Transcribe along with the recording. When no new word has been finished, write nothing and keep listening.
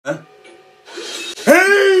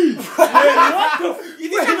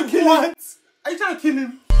trying to kill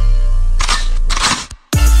him.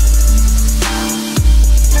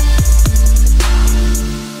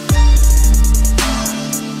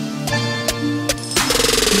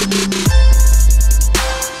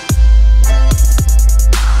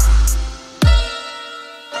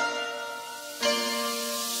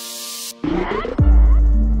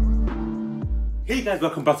 Hey guys,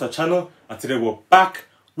 welcome back to our channel, and today we're back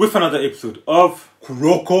with another episode of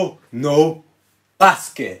Kuroko no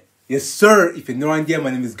Basket. Yes sir, if you have no idea,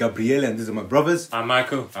 my name is Gabriele and these are my brothers. I'm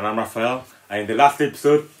Michael. And I'm Raphael. And in the last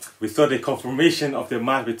episode, we saw the confirmation of the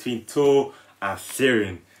match between touou and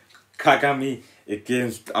Seirin. Kagami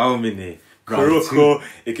against Aomine. Kuroko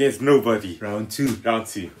against nobody. Round two.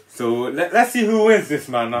 So let's see who wins this,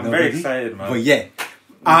 man. I'm very excited, man. But yeah,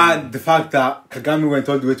 and the fact that Kagami went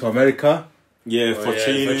all the way to America. Yeah, for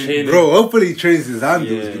training. Bro, hopefully he trains his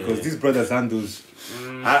handles because these brothers' handles.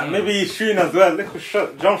 Maybe he's shooting as well. Little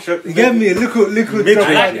shot, jump shot. You get me a little jump.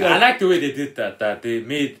 I like the way they did that. That they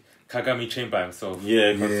made Kagami train by himself.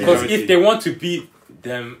 Yeah, because if they want to beat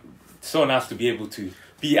them, someone has to be able to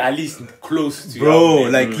be at least close to.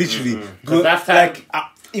 Bro, like literally. That's like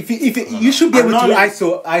if you should be able to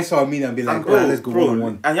ISO Aomine and be like, bro, let's go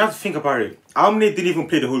 1-on-1. And you have to think about it. Aomine didn't even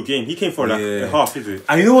play the whole game. He came for like a half, is it?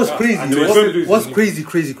 And you know what's crazy? What's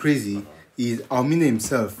crazy is Aomine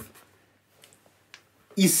himself.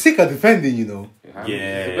 He's sick at defending, you know.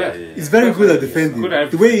 Yeah. He's very good at defending.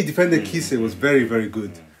 The way he defended Kise was very, very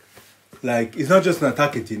good. Like, it's not just an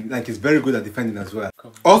attacking team. Like, he's very good at defending as well.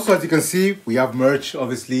 Also, as you can see, we have merch.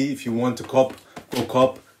 Obviously, if you want to cop, go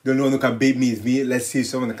cop. The only one who can beat me is me. Let's see if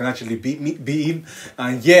someone that can actually beat him.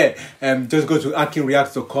 And yeah, just go to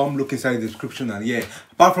akinreacts.com, look inside the description, and yeah.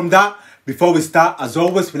 Apart from that, before we start, as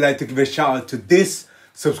always, we like to give a shout out to this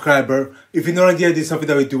subscriber. If you're not idea, this is something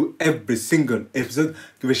that we do every single episode.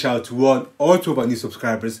 Give a shout out to one or two of our new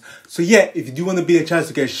subscribers. So yeah, if you do want to be a chance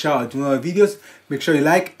to get a shout out to one of our videos, make sure you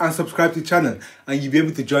like and subscribe to the channel, and you'll be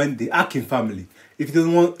able to join the Akin family. If you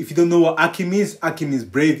don't know what Akin means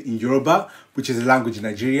brave in Yoruba, which is a language in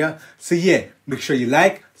Nigeria. So yeah, make sure you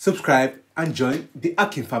like, subscribe, and join the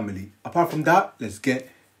Akin family. Apart from that, let's get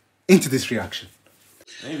into this reaction.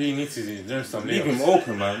 Maybe he needs to learn some. Leave him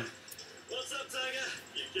open, man.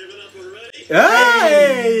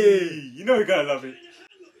 Hey! You know you gotta love it.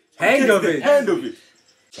 Hand of it.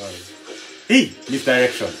 Sorry.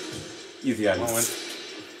 Misdirection. Easy, Alice.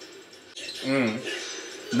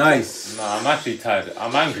 Nice. No, I'm actually tired.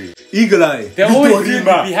 I'm angry. Eagle eye. They're always doing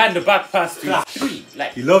the behind the back pass to three.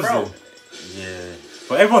 Like, he loves it. Yeah.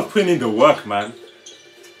 But everyone's putting in the work, man.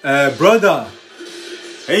 Brother.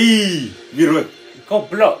 Hey! Mirror. Got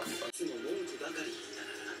blocked.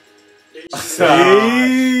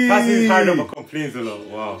 Passing hard over complaints a lot.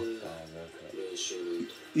 Wow.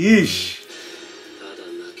 Yeesh.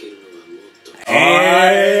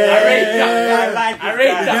 Hey, I rate that. I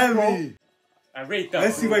rate that. I rate that.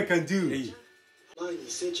 Let's see what I can do. Hey.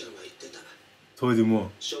 Told you more.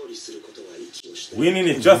 Winning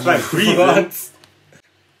is just like breathing.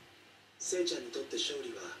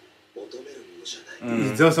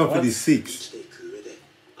 He's done something for the six.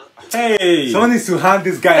 Hey! Someone needs to hand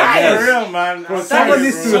this guy an That's L. real, man. Bro, someone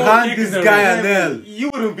needs to hand this guy an L. You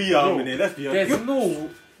wouldn't be Aomine, let's be honest. There's no.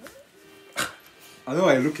 I know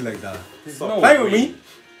why you're looking like that. Play with me.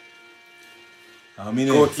 I mean,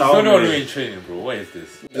 He's not in training, bro. What is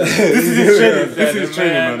this? This is his training. This is his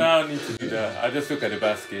training, man. I don't need to do that. I just look at the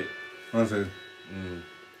basket. one second.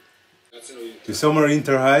 The summer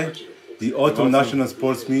inter high, the autumn national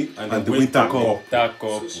sports meet, and the winter cup. That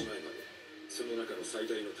cup.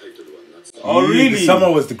 Oh, really? The summer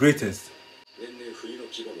was the greatest.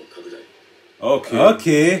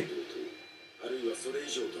 Okay.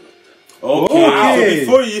 So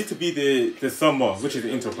before it used to be the summer, which is the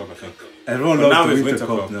inter cup, I think. Everyone loves the winter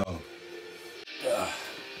cup now.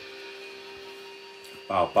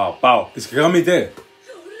 Bow. Is Kagami there?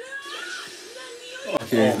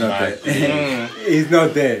 Okay, he's not there. He's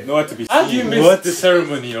not there. Nowhere to be How do you seen. miss the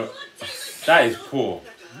ceremony? That is poor.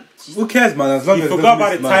 Who cares, man? As long You as forgot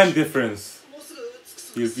about the the time difference.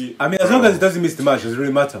 I mean, as long as it doesn't miss the match, it doesn't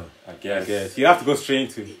really matter. I guess. You have to go straight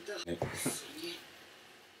into it.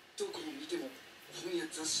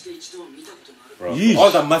 Bro,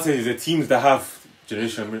 all that matters is the teams that have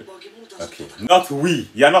generation. Okay, not we.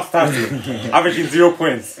 You're not starting. Averaging 0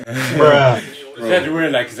 points. Bruh. We're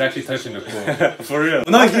like he's actually touching the court. For real.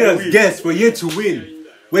 We're not here as guests, we're here to win.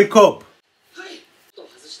 Wake up.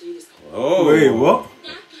 Oh. Wait, what?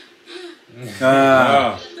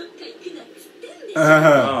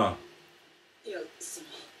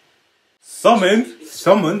 Summoned?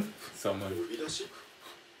 Someone?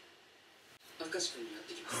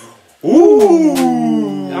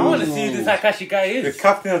 Ooh! I want to see who this Akashi guy is. The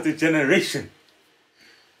captain of the generation.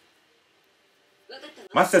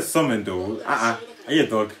 Master summon though. Hey,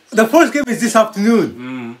 dog. The first game is this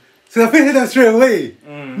afternoon. So I hit them straight away.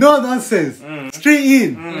 No nonsense. Straight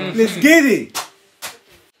in. Let's get it.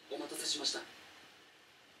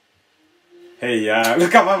 Hey, yeah.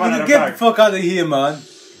 Look at my man. You get the fuck out of here, man.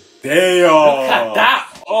 Damn. Look at that.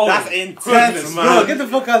 Oh, that's intense, man. Bro, get the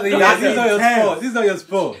fuck out of here. This is not your sport. This is not your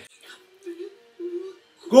sport.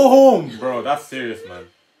 Go home. Bro, that's serious, man.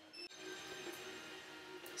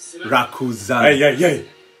 Rakuzan.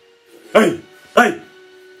 Hey. Hey.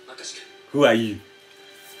 Who are you?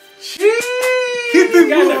 Keep it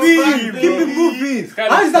moving. Keep it moving.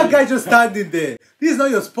 How is that guy just standing there? This is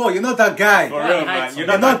not your sport. You're not that guy. For real, man. You're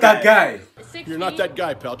not that guy. You're not that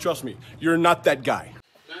guy, pal. Trust me. You're not that guy.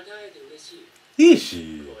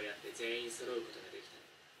 Ishi.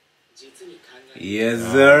 Yes,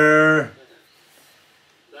 sir.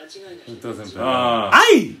 Who doesn't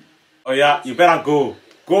Aye. Oh, yeah. You better go.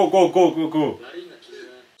 Go.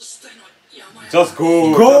 Just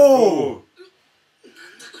go. Go.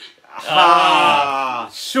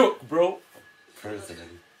 shook, bro. Personally.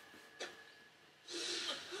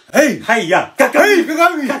 Hey. Hiya. Hey,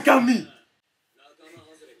 Kagami.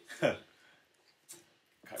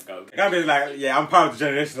 Kagami is like, yeah, I'm part of the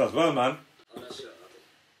generation as well, man.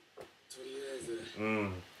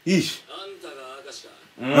 Ish.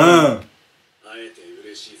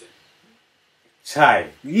 Chai.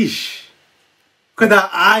 Ish. Look at that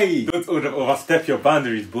eye. Don't overstep your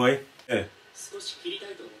boundaries, boy. Yeah.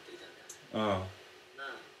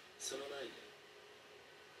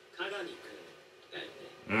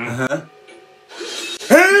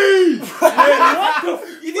 Hey! What the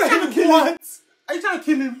f- You trying to kill him? Are you trying to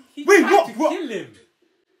kill him? Wait, what? Kill him.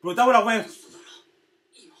 Bro, that would have went...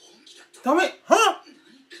 Damn it, huh?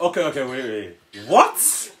 Okay, wait.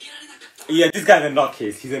 What? Yeah, this guy's a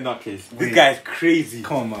nutcase. He's a nutcase. This guy is crazy.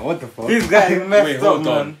 Come on, man. What the fuck? This guy is messed Wait, up, hold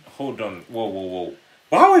man. on. Whoa.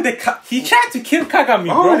 Why would they He tried to kill Kagami,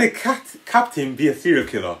 Why bro. would the captain be a serial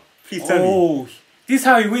killer? Please tell me. Oh, this is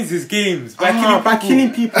how he wins his games. By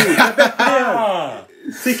killing people. Their best players.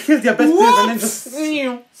 So he kills their best players and then just...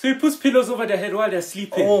 So he puts pillows over their head while they're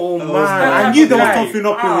sleeping. Oh, man. that I knew there was guy. something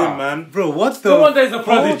up with him, man. Bro, what the... No wonder he's a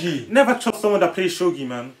prodigy. Never trust someone that plays shogi,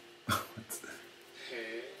 man.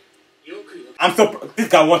 I'm so... This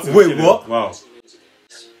guy wants to Wait, kill him. what? Wow.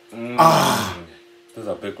 Those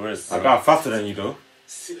are big risks. I got faster than you, though.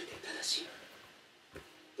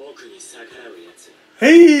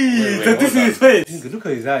 Hey! Wait, So this is hold his face. Look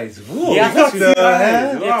at his eyes. Whoa, Yeah, what the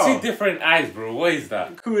hell? He has two different eyes, bro. What is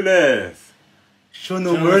that? Cool ass. Show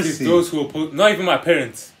no mercy. Those who oppose, not even my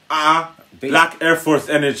parents. Black Air Force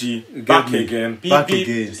energy. Back again. Back Beep.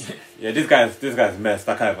 again. Yeah, this guy's messed.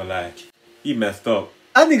 I can't even lie. He messed up.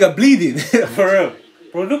 That nigga bleeding. For real.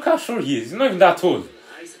 Bro, look how short he is. He's not even that tall.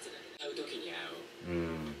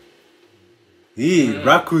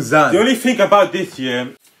 Rakuzan. The only thing about this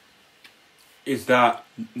year is that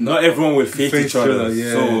not everyone will face each other.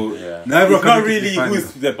 Yeah. So Yeah. Now everyone it's not can really define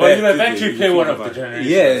who's them. the best. But you'll is eventually it? play You one think of the about it. generations.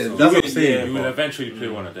 Yeah, so that's what I'm saying. You will eventually play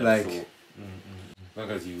one of them. Like- so, as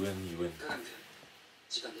long as you win, you win.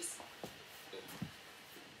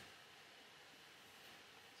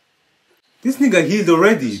 This nigga healed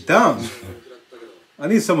already. Damn. I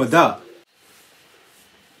need some of that.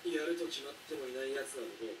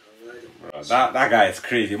 Bro, that guy is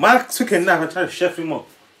crazy. Man took a knife and tried to chef him up.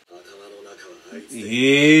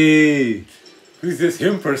 Yeah. Who's this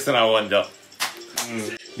him person, I wonder?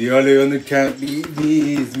 The only one who can't beat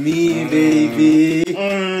me is me, baby.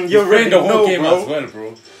 You're ready playing the to whole know, game bro. as well,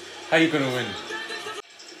 bro. How you gonna win?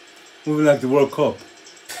 Moving like the World Cup.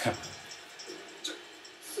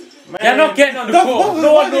 You're not getting on the court.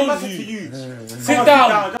 No one knows you. Sit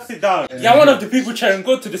down. Just sit down. You're one of the people cheering.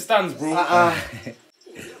 Go to the stands, bro.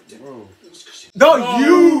 No,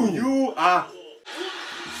 You are.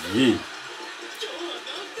 Yeah.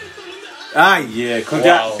 Yeah, because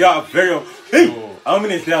Wow. they are very. Hey! Oh. How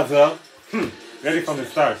many is there as well? Ready from the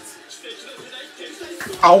start.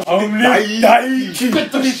 Daiichi.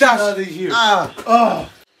 Get out of here.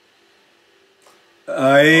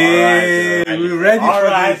 Aye, we ready for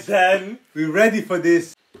Alright this. then. We ready for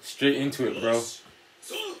this. Straight into it, bro.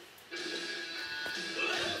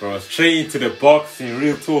 Bro, straight into the box in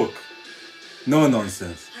real talk. No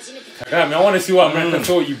nonsense. Kagami, I want to see what America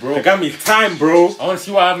told you, bro. Kagami, it's time, bro. I want to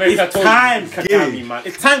see what America It's told time, you. Kagami, man.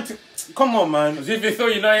 It's time to. Come on, man. As if you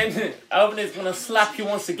thought you know anything, Alvin is gonna slap you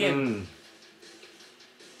once again.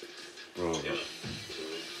 Bro.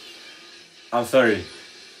 I'm sorry.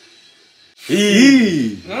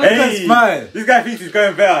 Hey, Hey, smile. this guy thinks he's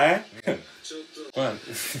going better, eh? Go on.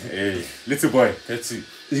 Hey, little boy. Tetsu.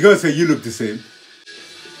 He's gonna say you look the same.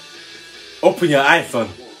 Open your eyes, son.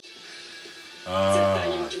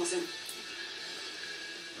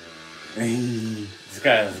 This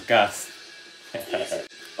guy is gas.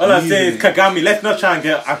 All I'm saying is Kagami, let's not try and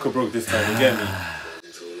get ankle broke this time, you get me?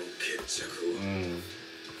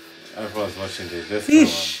 Everyone's watching this. Let's go,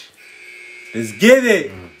 Fish. Let's get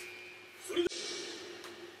it.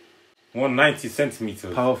 190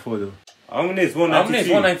 centimeters. Powerful though. Aomine is Aomine is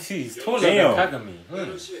 192. 192. He's taller Damn. than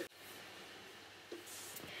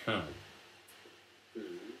Kagami.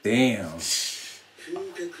 Damn.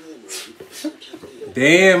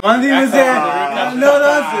 Damn, man didn't even say no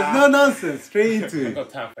nonsense, no nonsense. Straight into I it. got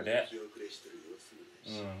time for that.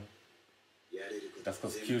 That's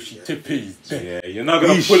because Kyoshi Teppei is dead. Yeah, you're not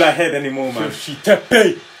gonna pull ahead anymore, man. Kyoshi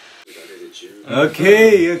Teppei.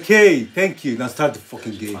 Okay, okay. Thank you. Now start the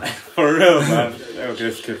fucking game. For real, man.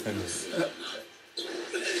 Okay, skip this.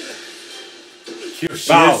 Kyoshi.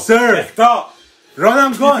 Yes, sir. Stop. Run,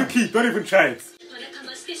 I'm gone. Key, don't even try it.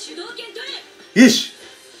 Ish.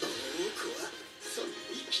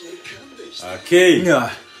 Okay.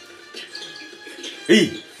 Yeah.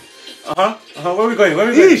 Hey. Where are we going? Where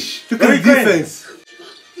are we going? Ish. Look at the defense.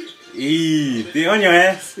 Hey, they on your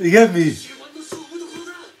ass. You get me?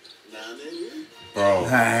 Bro.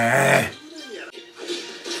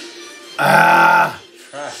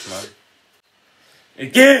 Trash, man.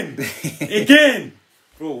 Again.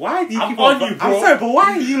 Bro, why do you keep on you, bro? I'm sorry, but why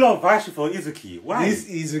are you not vouching for Izuki? Why? This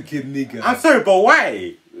is a kid nigga. I'm sorry, but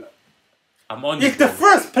why? I'm on you. It's the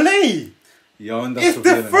first play. You're under It's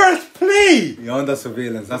surveillance. the first play. You're under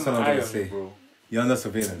surveillance. That's what I'm gonna say. Bro. You're under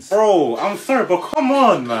surveillance. Bro, I'm sorry, but come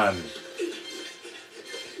on, man.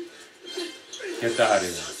 Get that out of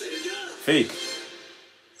here. Fake.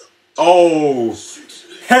 Oh,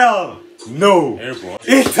 hell no. Airborne.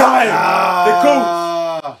 It's time.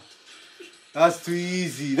 Ah, that's too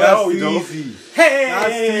easy. That's too easy. Hey.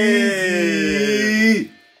 That's too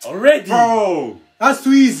easy. Already. Bro, That's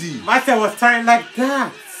too easy. my time was turning like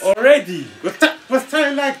that. Already. Was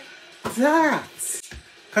turning like that.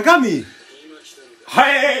 Kagami.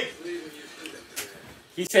 Hey.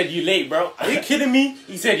 He said you late, bro. Are you kidding me?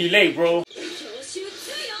 He said you late, bro.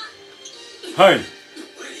 Hey.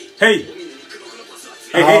 Hey.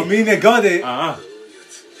 I mean, they got it.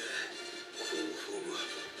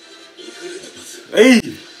 Hey.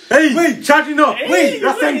 Hey. Wait. Charging up. Hey, Wait.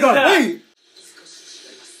 That's what thank is God. that? Wait.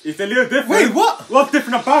 It's a little different. Wait, what? What's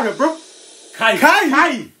different about it, bro? Kai.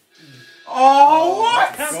 Kai. Oh,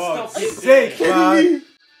 what? Can't God stop it sake, there. man.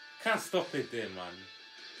 Can't stop it there, man.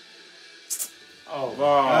 Oh,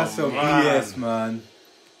 wow. That's some BS, man.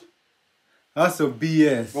 That's some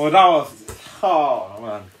BS. Well, that was. Oh,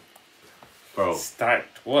 man. Bro. Start.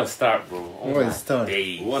 What a start, bro. Oh What a my start.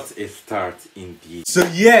 days. What a start indeed. So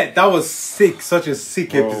yeah, that was sick. Such a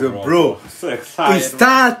sick episode, bro. I'm so excited. It's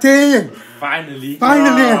starting. Finally.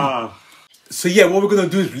 Finally. Ah. So yeah, what we're gonna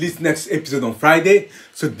do is release next episode on Friday.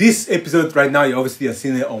 So this episode right now, you obviously are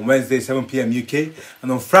seeing it on Wednesday, 7 p.m. UK,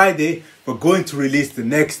 and on Friday we're going to release the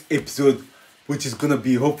next episode, which is gonna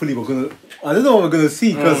be hopefully I don't know what we're gonna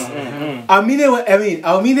see because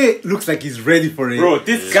Aomine looks like he's ready for it. Bro,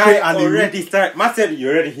 this guy already started. Matt said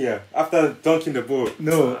you're already here after dunking the ball.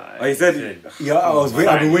 No, Oh, he said, yeah,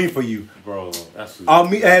 I've been waiting for you. bro. That's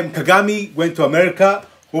Kagami went to America.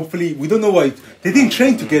 Hopefully, we don't know what they didn't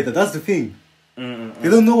train together. That's the thing. They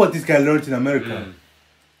don't know what this guy learned in America.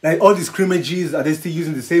 Like all these scrimmages, are they still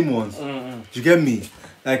using the same ones? Do you get me?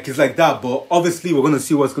 Like it's like that. But obviously, we're gonna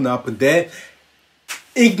see what's gonna happen there.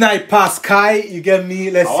 Ignite past Kai, you get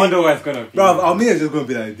me? Let's see. I wonder what it's gonna be. Bro, Aomine is just gonna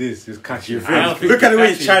be like this, just catch you. Look at the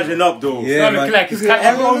way he's charging up, though. Yeah, Look man. like he's catching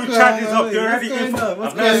Everyone who charges up, they're already in.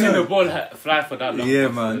 I've never seen the ball fly for that long. Yeah,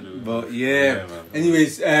 man. But yeah. man.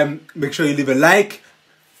 Anyways, make sure you leave a like.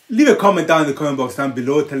 Leave a comment down in the comment box down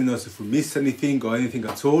below telling us if we missed anything or anything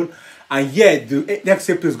at all. And yeah, the next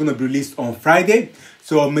episode is going to be released on Friday.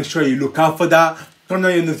 So make sure you look out for that. Turn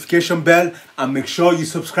on your notification bell and make sure you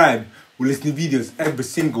subscribe. We release new videos every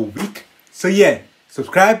single week. So yeah,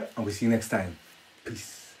 subscribe and we'll see you next time.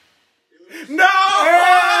 Peace. No!